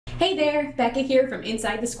Hey there, Becca here from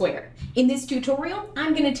Inside the Square. In this tutorial,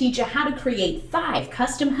 I'm going to teach you how to create 5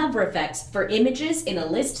 custom hover effects for images in a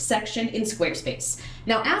list section in Squarespace.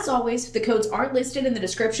 Now, as always, the codes are listed in the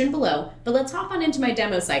description below, but let's hop on into my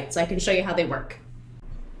demo site so I can show you how they work.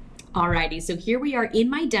 Alrighty, so here we are in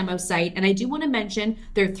my demo site, and I do want to mention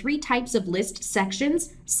there are 3 types of list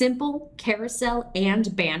sections: simple, carousel,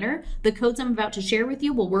 and banner. The codes I'm about to share with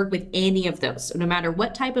you will work with any of those. So no matter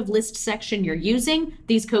what type of list section you're using,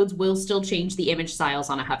 these codes will still change the image styles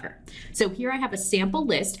on a hover. So here I have a sample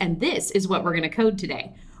list, and this is what we're going to code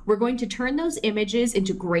today. We're going to turn those images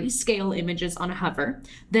into grayscale images on a hover.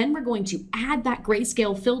 Then we're going to add that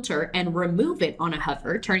grayscale filter and remove it on a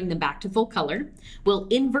hover, turning them back to full color. We'll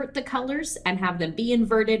invert the colors and have them be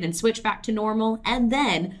inverted and switch back to normal. And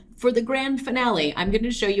then for the grand finale, I'm going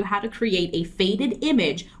to show you how to create a faded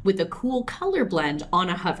image with a cool color blend on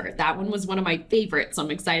a hover. That one was one of my favorites, so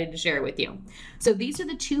I'm excited to share it with you. So these are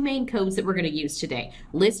the 2 main codes that we're going to use today: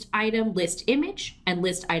 list item, list image, and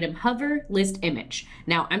list item hover, list image.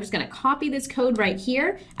 Now I'm just going to copy this code right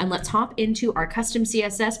here, and let's hop into our custom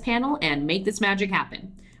CSS panel and make this magic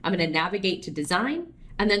happen. I'm going to navigate to design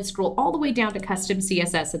and then scroll all the way down to custom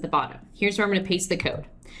CSS at the bottom. Here's where I'm going to paste the code.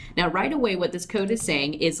 Now right away what this code is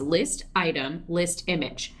saying is list item, list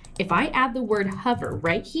image. If I add the word hover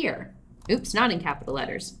right here, oops, not in capital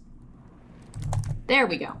letters. There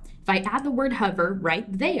we go. If I add the word hover right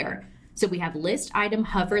there, so we have list item,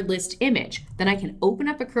 hover, list image, then I can open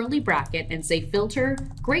up a curly bracket and say filter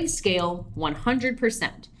grayscale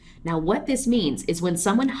 100%. Now what this means is when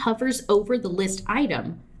someone hovers over the list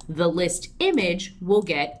item, the list image will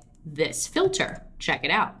get this filter. Check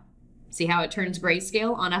it out. See how it turns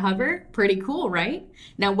grayscale on a hover? Pretty cool, right?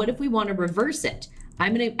 Now, what if we want to reverse it?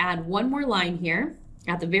 I'm going to add one more line here.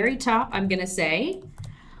 At the very top, I'm going to say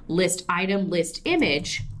list item, list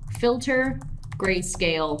image, filter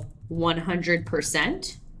grayscale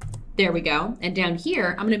 100%. There we go. And down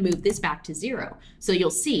here, I'm going to move this back to 0. So you'll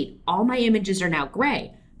see all my images are now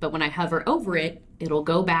gray, but when I hover over it, it'll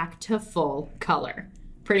go back to full color.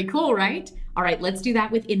 Pretty cool, right? All right, let's do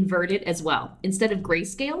that with inverted as well. Instead of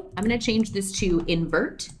grayscale, I'm going to change this to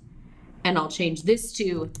invert, and I'll change this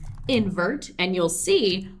to invert, and you'll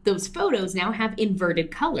see those photos now have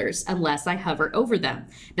inverted colors unless I hover over them.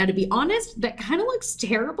 Now, to be honest, that kind of looks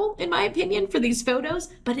terrible in my opinion for these photos,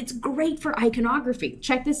 but it's great for iconography.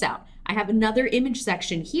 Check this out. I have another image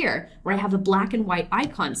section here where I have a black and white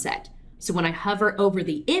icon set. So when I hover over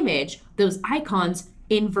the image, those icons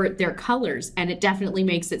invert their colors, and it definitely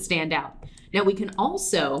makes it stand out. Now we can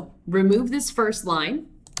also remove this first line,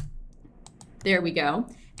 there we go,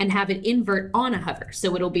 and have it invert on a hover.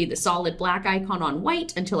 So it'll be the solid black icon on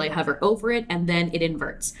white until I hover over it, and then it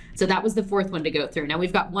inverts. So that was the 4th one to go through. Now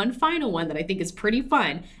we've got one final one that I think is pretty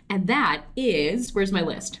fun, and that is, where's my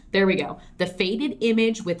list? There we go. The faded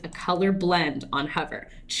image with a color blend on hover.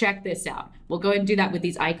 Check this out. We'll go ahead and do that with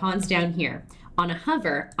these icons down here. On a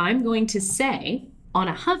hover, I'm going to say, on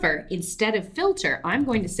a hover, instead of filter, I'm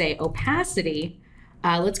going to say opacity,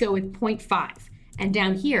 let's go with 0.5. And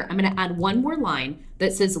down here, I'm going to add one more line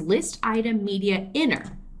that says list item media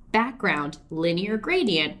inner, background, linear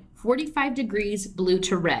gradient, 45 degrees blue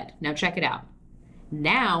to red. Now check it out.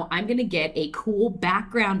 Now I'm going to get a cool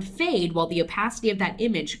background fade while the opacity of that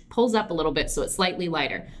image pulls up a little bit so it's slightly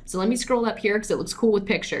lighter. So let me scroll up here because it looks cool with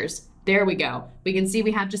pictures. There we go. We can see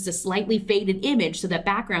we have just a slightly faded image so that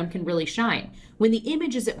background can really shine. When the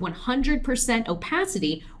image is at 100%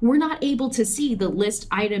 opacity, we're not able to see the list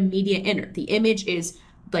item media inner. The image is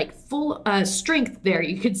like full strength there,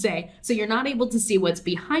 you could say, so you're not able to see what's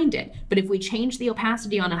behind it. But if we change the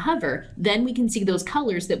opacity on a hover, then we can see those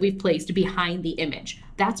colors that we've placed behind the image.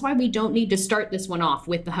 That's why we don't need to start this one off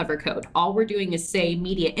with the hover code. All we're doing is say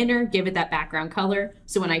media inner, give it that background color,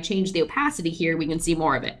 so when I change the opacity here, we can see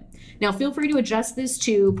more of it. Now feel free to adjust this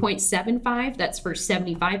to 0.75, that's for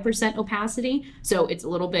 75% opacity, so it's a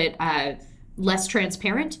little bit less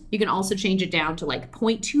transparent. You can also change it down to like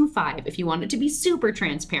 0.25 if you want it to be super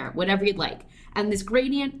transparent, whatever you'd like. And this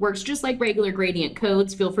gradient works just like regular gradient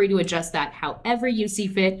codes. Feel free to adjust that however you see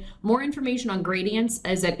fit. More information on gradients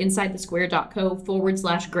is at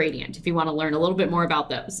insidethesquare.co/gradient if you want to learn a little bit more about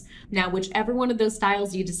those. Now, whichever one of those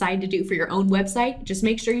styles you decide to do for your own website, just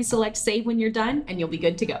make sure you select save when you're done and you'll be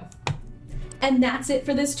good to go. And that's it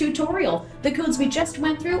for this tutorial. The codes we just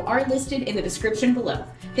went through are listed in the description below.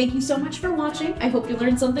 Thank you so much for watching. I hope you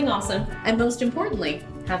learned something awesome. And most importantly,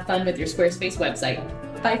 have fun with your Squarespace website.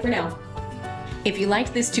 Bye for now. If you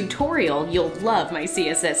liked this tutorial, you'll love my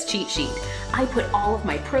CSS cheat sheet. I put all of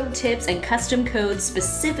my pro tips and custom codes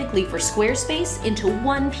specifically for Squarespace into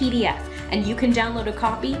one PDF, and you can download a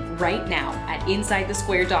copy right now at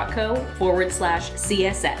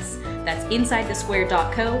insidethesquare.co/CSS. That's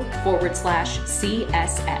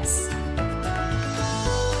insidethesquare.co/CSS.